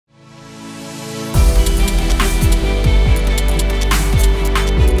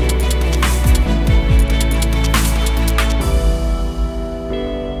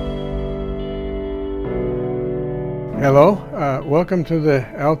Welcome to the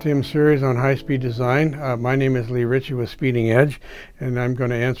Altium series on high-speed design. My name is Lee Ritchey with Speeding Edge, and I'm going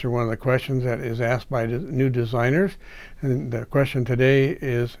to answer one of the questions that is asked by new designers. And the question today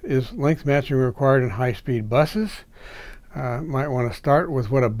is length matching required in high-speed buses? Might want to start with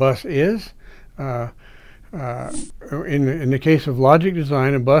what a bus is. In the case of logic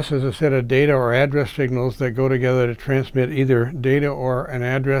design, a bus is a set of data or address signals that go together to transmit either data or an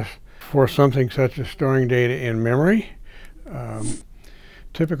address for something such as storing data in memory.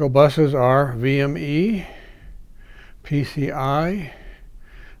 Typical buses are VME, PCI,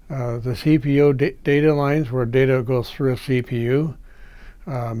 the CPU data lines where data goes through a CPU,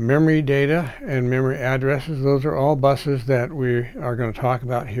 memory data and memory addresses. Those are all buses that we are going to talk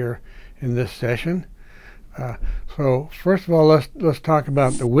about here in this session. So first of all, let's talk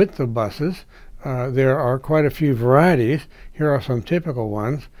about the width of buses. There are quite a few varieties. Here are some typical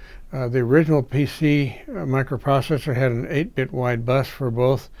ones. The original PC microprocessor had an 8-bit wide bus for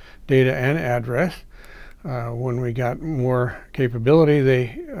both data and address. When we got more capability,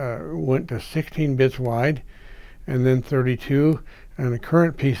 they went to 16 bits wide and then 32. And the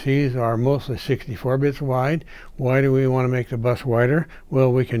current PCs are mostly 64 bits wide. Why do we want to make the bus wider?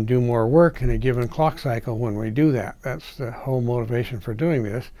 Well, we can do more work in a given clock cycle when we do that. That's the whole motivation for doing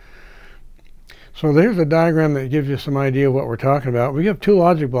this. So there's a diagram that gives you some idea of what we're talking about. We have two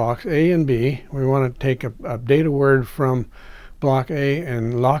logic blocks, A and B. We want to take a data word from block A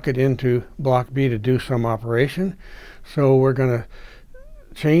and lock it into block B to do some operation. So we're going to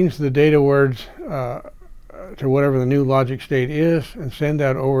change the data words to whatever the new logic state is and send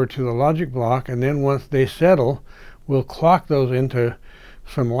that over to the logic block. And then once they settle, we'll clock those into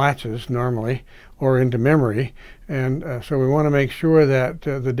some latches normally, or into memory. And so we want to make sure that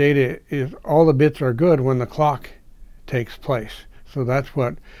the data is, all the bits are good when the clock takes place. So that's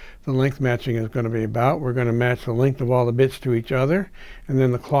what the length matching is going to be about. We're going to match the length of all the bits to each other, and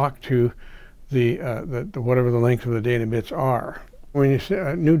then the clock to the whatever the length of the data bits are. When you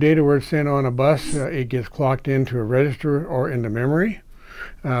a new data word sent on a bus, it gets clocked into a register or into memory.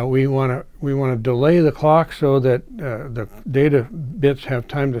 We want to delay the clock so that the data bits have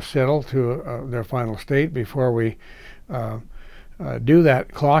time to settle to their final state before we do that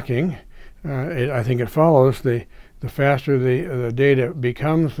clocking. I think it follows the faster the data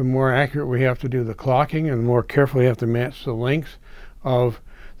becomes, the more accurate we have to do the clocking, and the more carefully we have to match the lengths of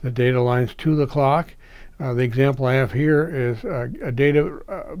the data lines to the clock. The example I have here is a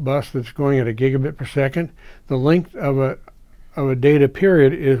data bus that's going at a gigabit per second. The length of a data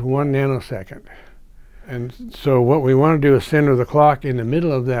period is 1 nanosecond. And so what we want to do is center the clock in the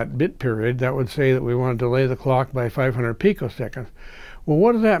middle of that bit period. That would say that we want to delay the clock by 500 picoseconds. Well,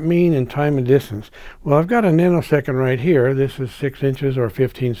 what does that mean in time and distance? Well, I've got a nanosecond right here. This is 6 inches or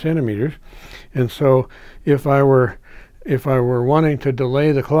 15 centimeters. And so if I were wanting to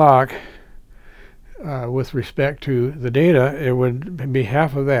delay the clock with respect to the data, it would be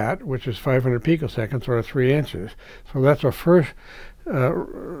half of that, which is 500 picoseconds or 3 inches. So that's a first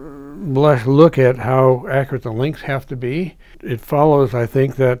blush look at how accurate the lengths have to be. It follows, I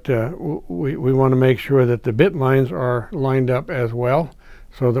think, that we want to make sure that the bit lines are lined up as well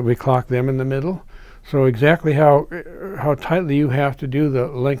so that we clock them in the middle. So exactly how tightly you have to do the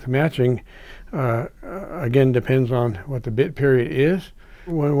length matching again depends on what the bit period is.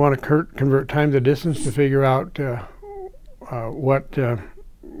 We want to convert time to distance to figure out what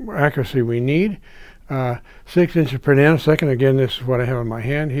accuracy we need. 6 inches per nanosecond, again, this is what I have in my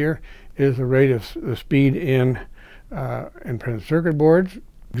hand here, is the rate of the speed in printed circuit boards.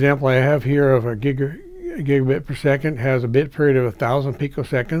 Example I have here of a gigabit per second has a bit period of 1,000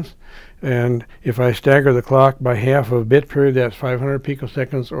 picoseconds. And if I stagger the clock by half of a bit period, that's 500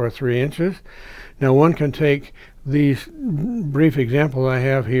 picoseconds or 3 inches. Now one can take these brief examples I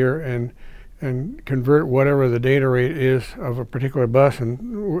have here and convert whatever the data rate is of a particular bus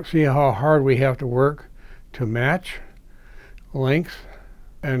and see how hard we have to work to match lengths.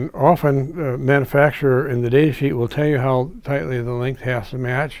 And often the manufacturer in the data sheet will tell you how tightly the length has to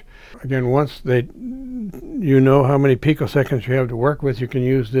match. Again, once you know how many picoseconds you have to work with, you can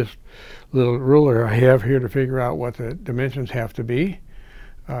use this little ruler I have here to figure out what the dimensions have to be.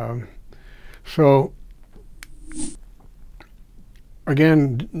 So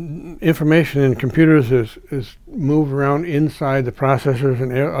again, information in computers is moved around inside the processors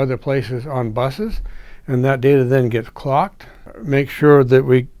and other places on buses, and that data then gets clocked. Make sure that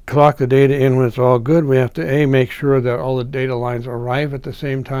we clock the data in when it's all good. We have to make sure that all the data lines arrive at the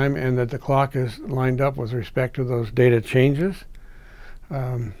same time and that the clock is lined up with respect to those data changes.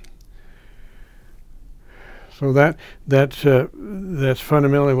 So that's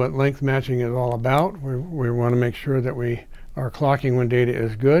fundamentally what length matching is all about. We want to make sure that we or clocking when data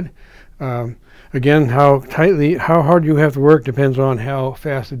is good. Again, how hard you have to work depends on how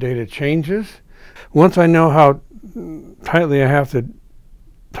fast the data changes. Once I know how tightly I have to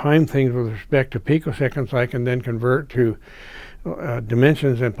time things with respect to picoseconds, I can then convert to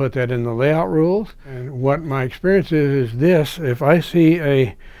dimensions and put that in the layout rules. And what my experience is this: if I see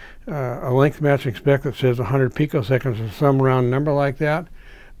a length matching spec that says 100 picoseconds or some round number like that,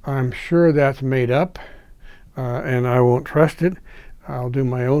 I'm sure that's made up, and I won't trust it. I'll do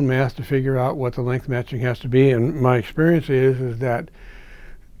my own math to figure out what the length matching has to be, and my experience is that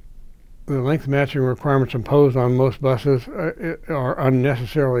the length matching requirements imposed on most buses are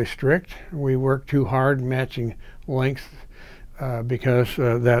unnecessarily strict. We work too hard matching lengths because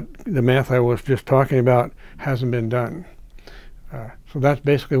the math I was just talking about hasn't been done. So that's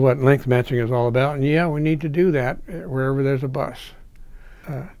basically what length matching is all about, and yeah, we need to do that wherever there's a bus.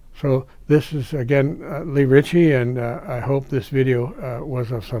 So this is again Lee Ritchey, and I hope this video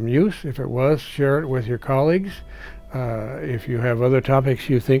was of some use. If it was, share it with your colleagues. If you have other topics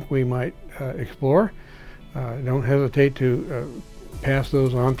you think we might explore, don't hesitate to pass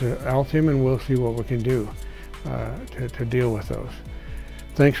those on to Altium, and we'll see what we can do to deal with those.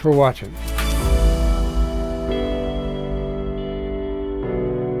 Thanks for watching.